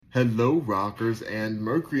Hello, rockers and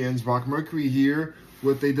Mercuryans. Rock Mercury here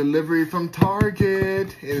with a delivery from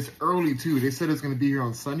Target. It's early too. They said it's going to be here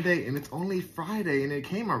on Sunday, and it's only Friday, and it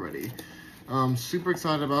came already. Super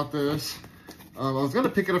excited about this. I was going to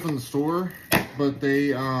pick it up from the store, but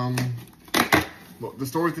they, well, the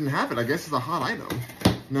stores didn't have it. I guess it's a hot item.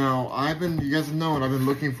 Now, you guys know, and I've been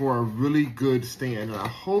looking for a really good stand, and I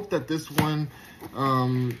hope that this one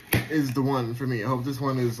is the one for me. I hope this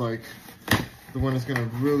one is like the one that's gonna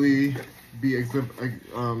really be excellent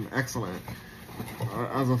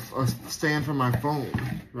as a stand for my phone,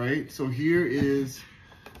 right? So here is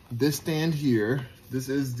this stand here. This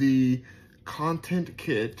is the Content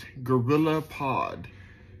Kit Gorilla Pod.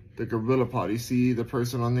 The Gorilla Pod. You see the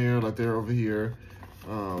person on there, like they're over here,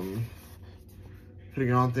 putting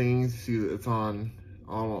it on things. You see that it's on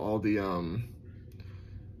all the,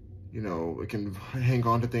 you know, it can hang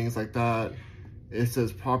on to things like that. It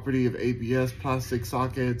says property of ABS, plastic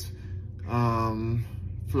sockets,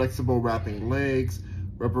 flexible wrapping legs,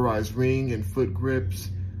 rubberized ring and foot grips,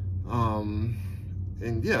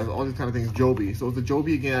 and yeah, all these kind of things, joby. So it's a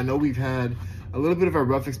joby again. I know we've had a little bit of a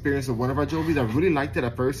rough experience with one of our jobies. I really liked it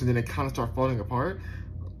at first, and then it kind of started falling apart.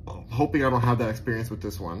 Hoping I don't have that experience with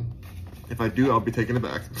this one. If I do, I'll be taking it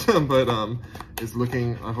back. But it's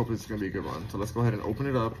looking, I hope it's gonna be a good one. So let's go ahead and open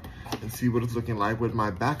it up and see what it's looking like with my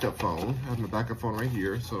backup phone. I have my backup phone right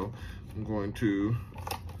here. So I'm going to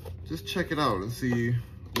just check it out and see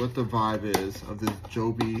what the vibe is of this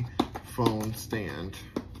Joby phone stand.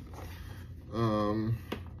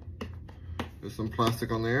 There's some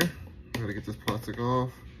plastic on there. I gotta get this plastic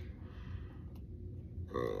off.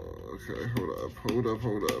 Okay,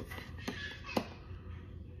 hold up.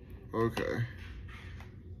 Okay.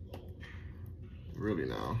 Really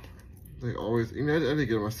now. They always, you know, I need to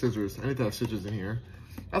get my scissors. I need to have scissors in here.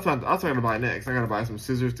 That's what I gotta buy next. I gotta buy some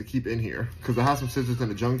scissors to keep in here. Because I have some scissors in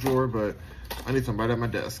the junk drawer, but I need some right at my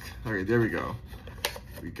desk. All right, there we go.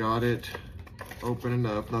 We got it. Opening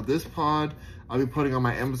up. Now this pod, I'll be putting on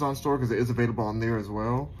my Amazon store because it is available on there as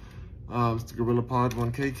well. It's the Gorilla Pod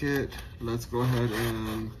 1K kit. Let's go ahead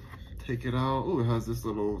and take it out. Oh, it has this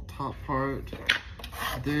little top part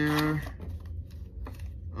there.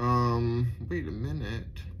 Wait a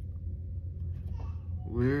minute.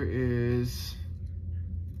 Where is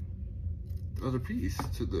the other piece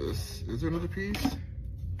to this? Is there another piece?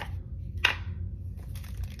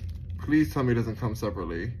 Please tell me it doesn't come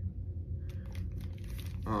separately.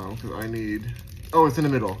 Because I need, oh, it's in the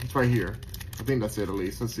middle. It's right here. I think that's it at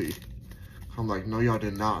least. Let's see. I'm like, no, y'all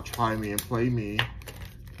did not try me and play me.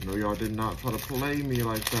 No, y'all did not try to play me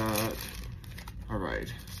like that. All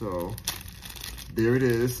right, so there it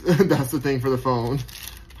is. That's the thing for the phone.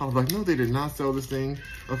 I was like, no, they did not sell this thing.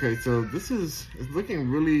 Okay, so it's looking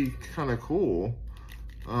really kind of cool.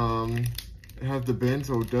 It has the bend,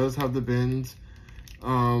 so it does have the bends.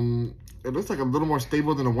 It looks like a little more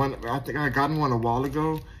stable than the one, I think I had gotten one a while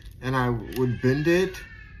ago, and I would bend it,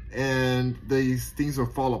 and these things will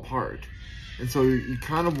fall apart. And so you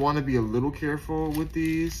kind of want to be a little careful with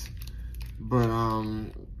these, but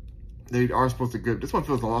they are supposed to grip. This one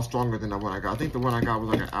feels a lot stronger than the one I got. I think the one I got was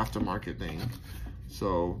like an aftermarket thing.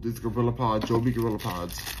 So this Gorilla Pod, Joby Gorilla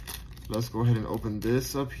Pods. Let's go ahead and open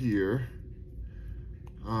this up here.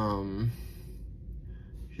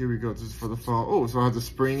 Here we go. This is for the phone. Oh, so I have the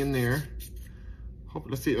spring in there.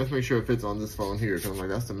 Let's see. Let's make sure it fits on this phone here, because I'm like,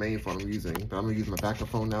 that's the main phone I'm using. But I'm gonna use my backup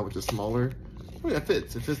phone now, which is smaller. Oh yeah, it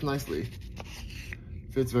fits. It fits nicely.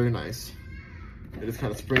 Fits very nice. It just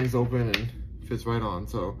kind of springs open and fits right on.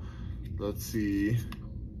 So let's see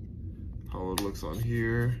how it looks on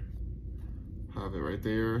here. Have it right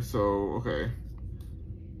there. So okay.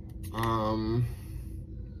 I'm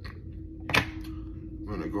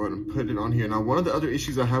gonna go ahead and put it on here. Now, one of the other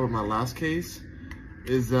issues I had with my last case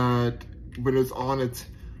is that when it was on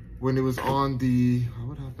the,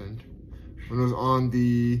 what happened? When it was on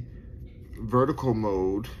the vertical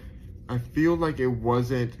mode, I feel like it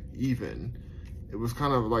wasn't even. It was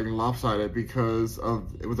kind of like lopsided because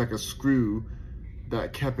it was like a screw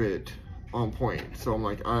that kept it on point. So I'm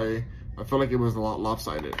like, I felt like it was a lot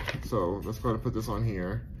lopsided. So let's go ahead and put this on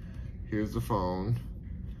here. Here's the phone.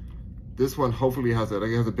 This one hopefully has it.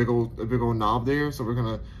 Like it has a big old knob there. So we're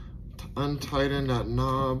gonna untighten that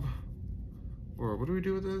knob. Or what do we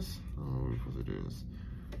do with this? I don't know what we're supposed to do this.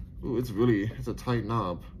 Ooh, it's a tight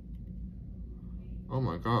knob. Oh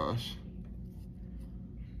my gosh.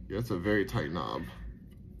 Yeah, it's a very tight knob.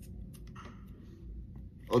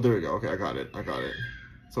 Oh, there we go. Okay, I got it.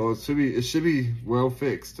 So it should be well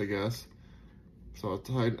fixed, I guess. So I'll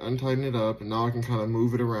untighten it up, and now I can kind of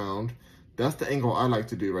move it around. That's the angle I like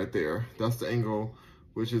to do right there. That's the angle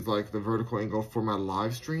which is like the vertical angle for my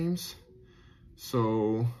live streams.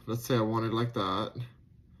 So let's say I want it like that.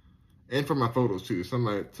 And for my photos too, some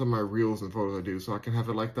of my reels and photos I do. So I can have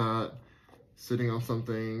it like that, sitting on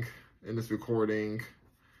something in this recording.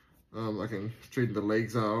 I can straighten the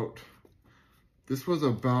legs out. This was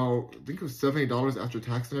about, I think it was $70 after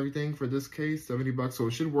tax and everything for this case, 70 bucks. So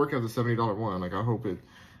it should work as a $70 one. Like I hope it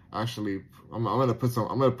actually, I'm gonna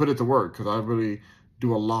put it to work because I really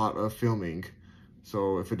do a lot of filming.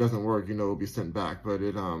 So if it doesn't work, you know, it'll be sent back. But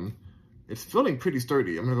it's feeling pretty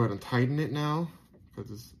sturdy. I'm gonna go ahead and tighten it now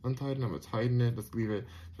because it's untightened. I'm gonna tighten it. Let's leave it.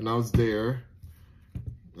 So now it's there,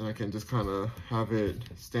 and I can just kind of have it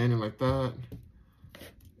standing like that,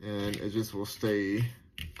 and it just will stay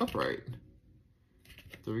upright.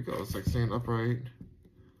 There we go. It's like staying upright.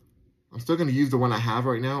 I'm still going to use the one I have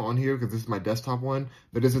right now on here because this is my desktop one,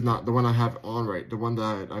 but this is not the one I have on right. The one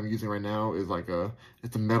that I'm using right now is like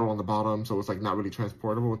it's a metal on the bottom, so it's like not really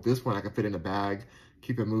transportable. With this one, I can fit in a bag,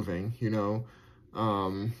 keep it moving, you know.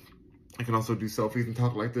 I can also do selfies and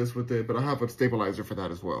talk like this with it, but I have a stabilizer for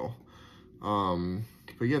that as well.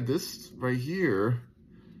 But yeah, this right here,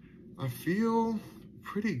 I feel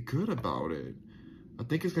pretty good about it. I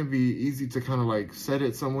think it's gonna be easy to kind of like set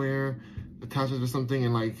it somewhere, attach it to something,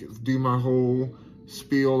 and like do my whole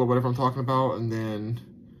spiel or whatever I'm talking about, and then,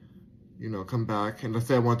 you know, come back. And let's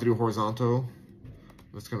say I want to do horizontal.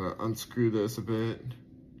 I'm just gonna unscrew this a bit.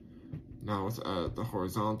 Now it's at the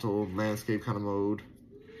horizontal landscape kind of mode.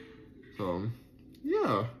 So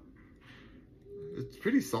yeah, it's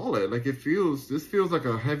pretty solid. Like this feels like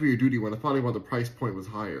a heavier duty one. It's probably why the price point was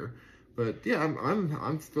higher. But yeah,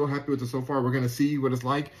 I'm still happy with it so far. We're gonna see what it's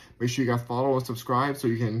like. Make sure you guys follow and subscribe so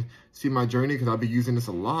you can see my journey, because I'll be using this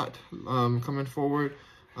a lot coming forward.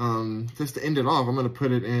 Just to end it off, I'm gonna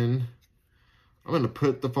put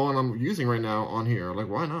the phone I'm using right now on here. Like,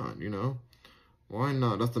 why not? You know, why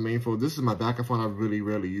not? That's the main phone. This is my backup phone. I really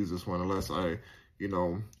rarely use this one unless I, you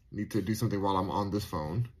know, need to do something while I'm on this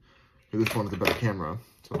phone. This phone is a better camera.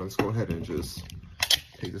 So let's go ahead and just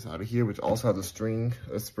take this out of here, which also has a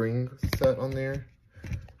spring set on there.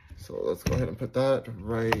 So let's go ahead and put that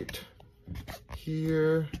right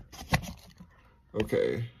here.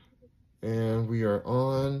 Okay, and we are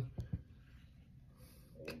on.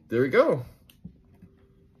 There we go.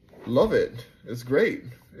 Love it. It's great.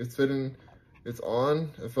 It's fitting. It's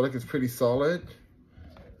on. I feel like it's pretty solid.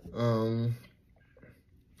 I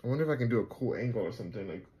wonder if I can do a cool angle or something.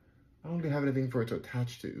 Like, I don't have anything for it to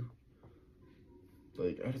attach to.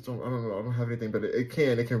 Like, I don't know, I don't have anything, but it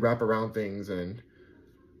can wrap around things, and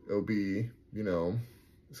it'll be, you know,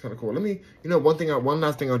 it's kind of cool. Let me, you know, one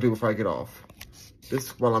last thing I'll do before I get off.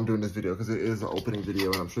 This, while I'm doing this video, because it is an opening video,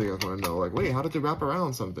 and I'm sure you guys want to know, like, wait, how did they wrap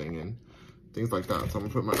around something, and things like that. So I'm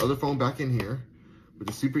gonna put my other phone back in here, which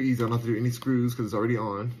is super easy. I don't have to do any screws because it's already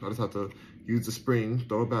on. I just have to use the spring,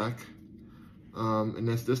 throw it back. And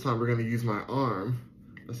this time we're gonna use my arm.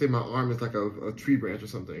 Let's say my arm is like a tree branch or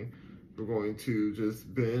something. We're going to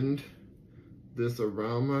just bend this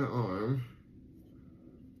around my arm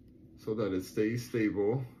so that it stays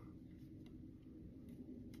stable.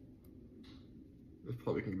 This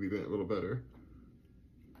probably can be bent a little better.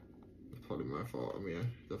 It's probably my fault. I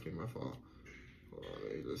mean, definitely my fault. Hold on,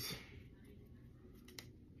 let me just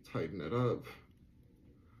tighten it up.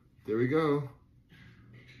 There we go.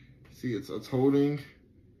 See, it's holding.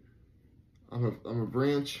 I'm a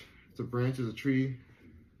branch. It's a branch, it's a tree.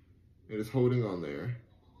 It is holding on there.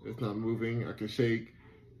 It's not moving. I can shake,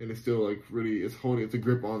 and it's still like really, it's holding. It's a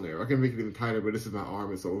grip on there. I can make it even tighter, but this is my arm,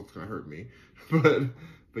 and so it's gonna hurt me.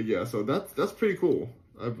 but yeah, so that's pretty cool.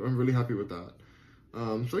 I'm really happy with that.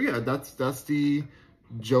 So yeah, that's the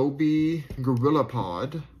Joby Gorilla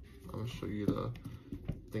Pod. I'll show you the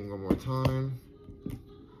thing one more time.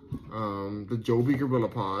 The Joby Gorilla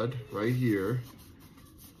Pod right here.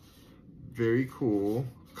 Very cool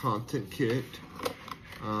content kit.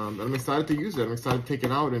 And I'm excited to use it. I'm excited to take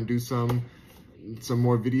it out and do some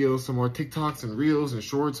more videos, some more TikToks and Reels and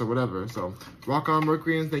Shorts or whatever. So, rock on,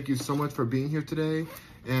 Mercuryans. Thank you so much for being here today.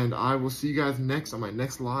 And I will see you guys next on my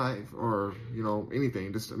next live, or, you know,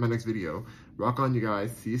 anything, just my next video. Rock on, you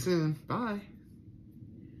guys. See you soon. Bye.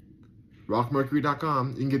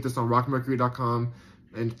 rockmercury.com. You can get this on rockmercury.com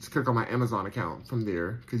and just click on my Amazon account from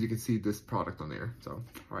there, because you can see this product on there. So,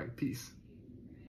 all right, peace.